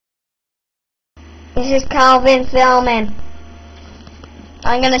This is Calvin filming.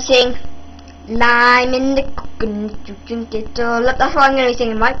 I'm gonna sing Lime in the coconut, you drink it all up. That's what I'm gonna be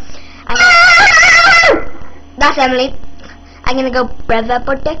singing, right? That's Emily. I'm gonna go, brother,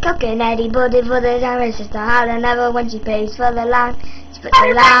 put the coconut, he put it for the time, it's just a hard another when she pays for the lime. She puts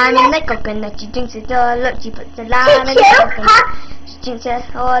the lime in the coconut, she drinks it all up, she puts the lime in the coconut. She drinks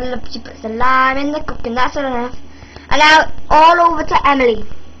it all up, she puts the lime in the coconut, that's enough. And now, all over to Emily.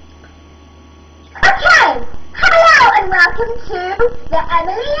 Okay, hello and welcome to the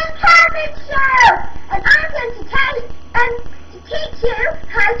Emily and Calvin show. And I'm going to teach you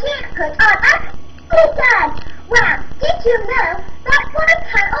how to put on a cardigan. Well, did you know that boys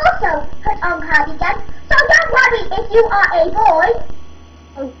can also put on cardigans? So don't worry if you are a boy.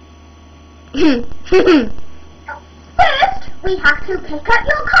 First, we have to pick up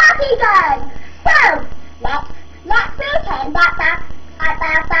your cardigan. So let's pretend that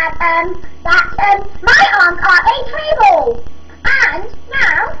my arms are a table. And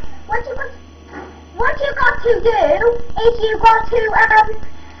now, what you got to do is you got to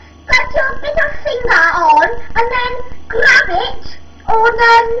put your middle finger on and then grab it on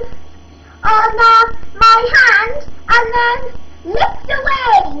my hand and then lift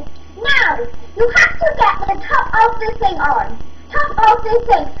away. Now, you have to get the top of the thing on. Top of the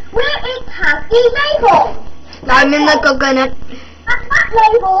thing where it has the label. I'm in the coconut. That's that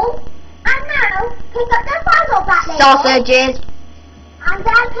label. And now, pick up the bottle of that label. Sausages. And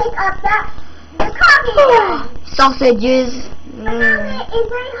then pick up the cardigan. Sausages. And now there is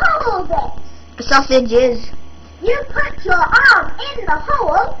a hole bit. Sausages. You put your arm in the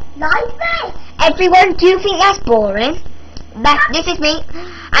hole like this. Everyone, do you think that's boring? This is me.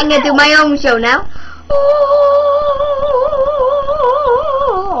 I'm going to do my own show now.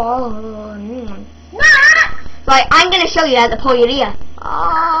 Right, I'm going to show you how to pull your ear.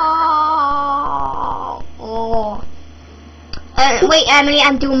 Wait, Emily,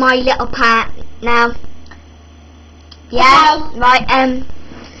 I'm doing my little part now. Yeah,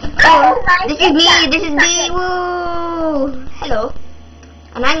 Okay. right, this is me, woo! Hello.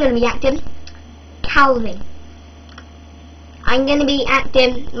 And I'm going to be acting Calvin. I'm going to be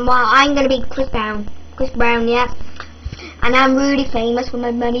Chris Brown. Chris Brown, yeah. And I'm really famous for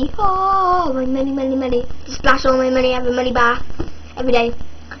my money. Oh, my money. Splash all my money, have a money bar every day.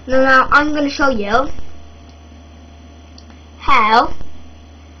 Now I'm going to show you how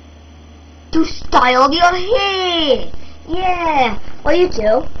to style your hair. Yeah. What you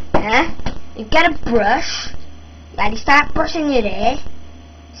do, you get a brush. And you start brushing your hair.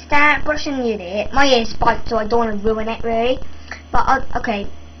 My hair's spiked, so I don't want to ruin it, really. But, okay.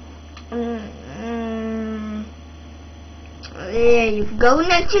 There you go,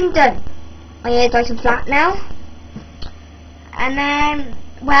 nice and done. My hair's nice and flat now. And then,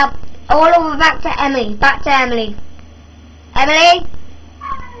 well, all over back to Emily.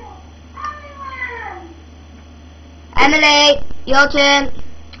 Emily, your turn.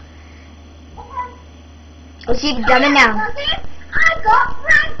 Let's see if you've done it now. I got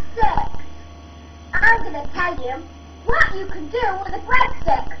breadstick. I'm going to tell you what you can do with a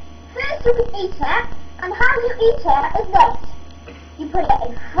breadstick. First you can eat it, and how you eat it is this. You put it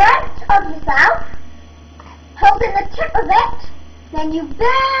in front of yourself, holding the tip of it, then you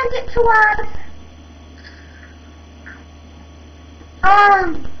bend it towards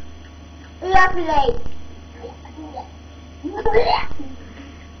lovely. Lovely.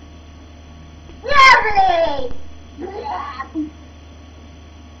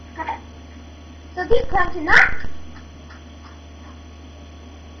 So keep clenching that.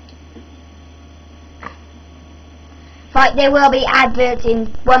 Right, there will be adverts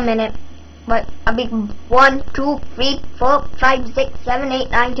in 1 minute. Right, I'll be 1, 2, 3, 4, 5, 6, 7, 8,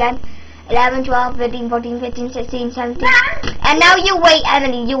 9, 10, 11, 12, 13, 14, 15, 16, 17. And now you wait,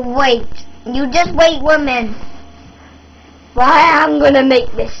 Emily, you wait. You just wait 1 minute. Why, I'm gonna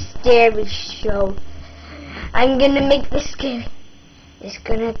make this scary show. I'm gonna make this scary. There's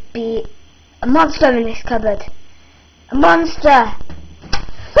gonna be a monster in this cupboard. A monster.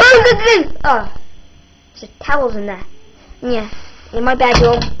 Oh, there's towels in there. Yeah, in my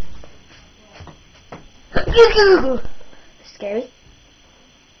bedroom. Scary.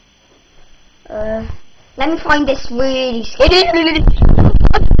 Let me find this really scary.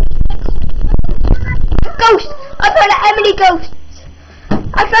 Ghost! I found an Emily ghost!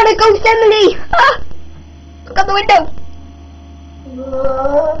 I found a ghost Emily! Ah! Look out the window!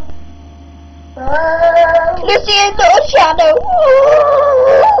 You see a little shadow!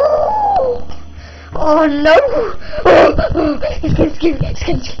 Oh no! It's getting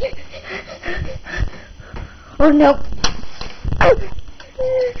scary. Oh no!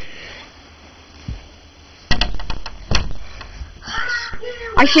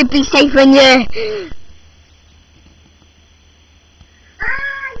 I should be safer in here.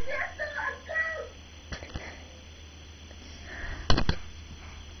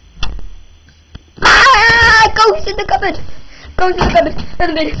 Ghost in the cupboard! Ghost in the cupboard!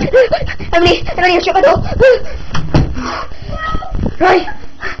 Emily, shut my door! Right!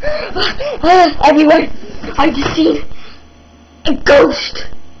 Everywhere! I've just seen a ghost!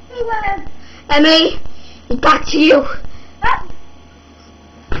 Emily, it's back to you!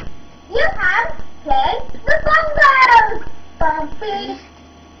 You have played the bongos! Bumpy!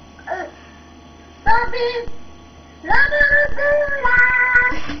 Bumpy!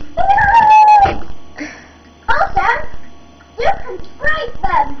 Also, you can scrape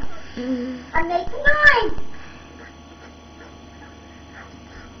them and make a noise.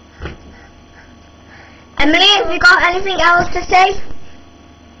 Emily, have you got anything else to say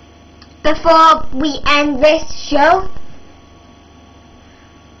before we end this show?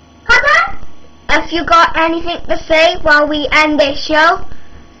 Pardon? Have you got anything to say while we end this show?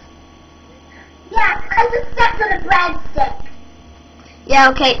 Yeah, I just stepped on a breadstick. Yeah,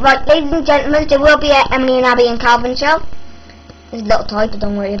 okay, right, ladies and gentlemen, there will be a Emily and Abby and Calvin show. There's a little title,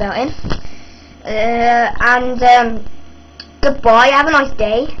 don't worry about him. Goodbye, have a nice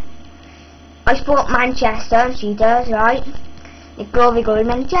day. I support Manchester, and she does, right? The glory, glory,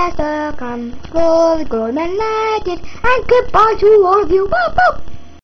 Manchester, come, glory, glory, Man United, and goodbye to all of you. Woo, woo.